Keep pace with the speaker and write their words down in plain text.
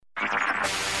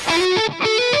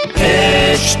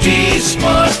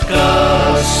Smart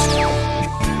cast.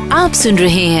 आप सुन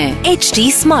रहे हैं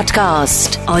HD स्मार्ट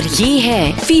कास्ट और ये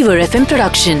है फीवर FM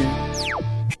प्रोडक्शन।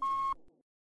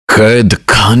 कैद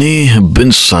खाने हैं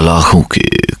बिन सलाखों के,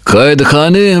 कैद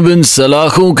खाने हैं बिन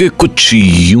सलाखों के, कुछ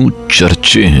यूं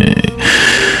चर्चे हैं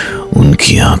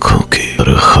उनकी आंखों के।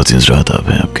 और खतीज आप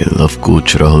हैं आपके लव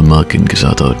कोच राहुल माकिन के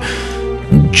साथ। और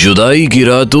जुदाई की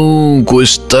रातों को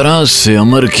इस तरह से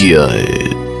अमर किया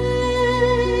है,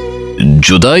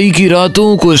 जुदाई की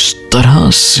रातों को इस तरह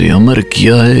से अमर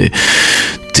किया है,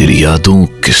 तेरी यादों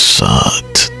के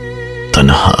साथ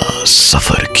तन्हा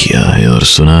सफर किया है। और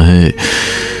सुना है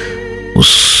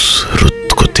उस रुत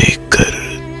को देखकर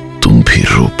तुम भी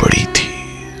रो पड़ी थी,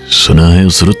 सुना है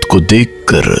उस रुत को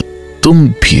देखकर तुम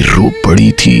भी रो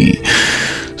पड़ी थी,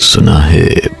 सुना है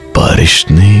बारिश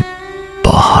ने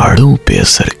पहाड़ों पे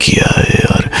असर किया है।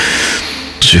 और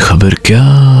तुझे खबर क्या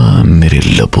मेरे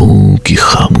लबों की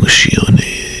खामोशियों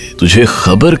ने, तुझे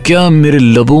खबर क्या मेरे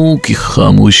लबों की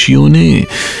खामोशियों ने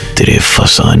तेरे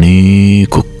फसाने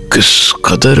को किस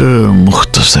कदर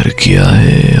मुख्तसर किया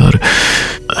है। और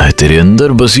तेरे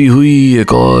अंदर बसी हुई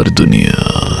एक और दुनिया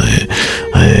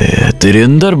है, तेरे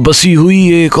अंदर बसी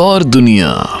हुई एक और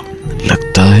दुनिया,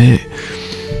 लगता है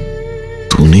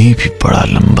तूने भी बड़ा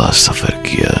लंबा सफर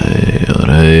किया है।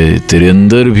 और तेरे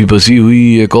अंदर भी बसी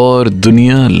हुई एक और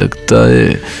दुनिया, लगता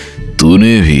है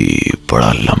तूने भी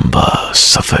बड़ा लंबा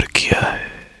सफर किया है।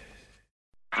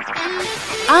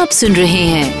 आप सुन रहे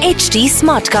हैं HD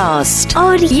स्मार्ट कास्ट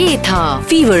और ये था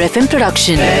fever FM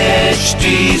production.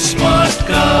 HD smart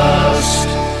cast.